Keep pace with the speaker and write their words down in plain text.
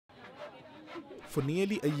For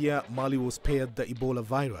nearly a year, Mali was spared the Ebola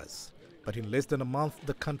virus, but in less than a month,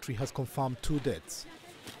 the country has confirmed 2 deaths.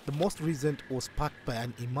 The most recent was sparked by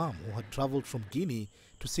an imam who had traveled from Guinea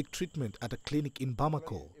to seek treatment at a clinic in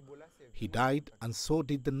Bamako. He died, and so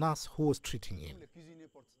did the nurse who was treating him.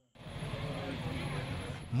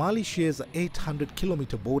 Mali shares an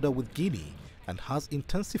 800-kilometer border with Guinea and has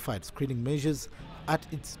intensified screening measures at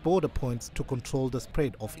its border points to control the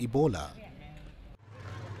spread of Ebola.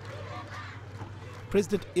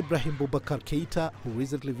 President Ibrahim Boubacar Keita, who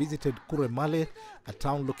recently visited Kuremale, a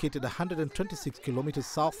town located 126 kilometers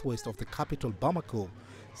southwest of the capital Bamako,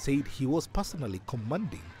 said he was personally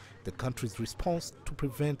commanding the country's response to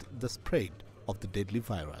prevent the spread of the deadly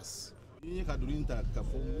virus.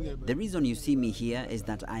 The reason you see me here is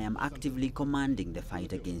that I am actively commanding the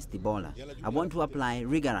fight against Ebola. I want to apply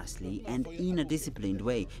rigorously and in a disciplined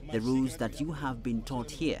way the rules that you have been taught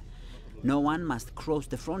here. No one must cross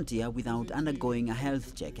the frontier without undergoing a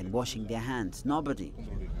health check and washing their hands. Nobody.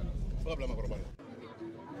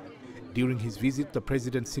 During his visit, the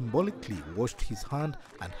president symbolically washed his hand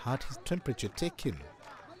and had his temperature taken.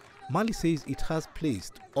 Mali says it has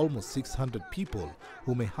placed almost 600 people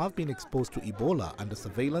who may have been exposed to Ebola under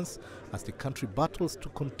surveillance as the country battles to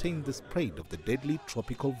contain the spread of the deadly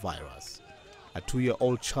tropical virus. A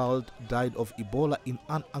 2-year-old child died of Ebola in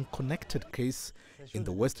an unconnected case in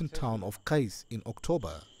the western town of Kais in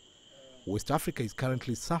October. West Africa is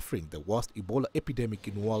currently suffering the worst Ebola epidemic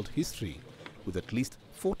in world history, with at least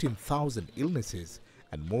 14,000 illnesses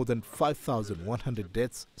and more than 5,100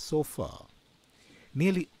 deaths so far.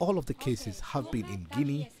 Nearly all of the cases have been in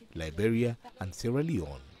Guinea, Liberia and Sierra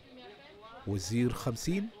Leone. Wazir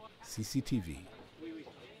Khamsin, CCTV.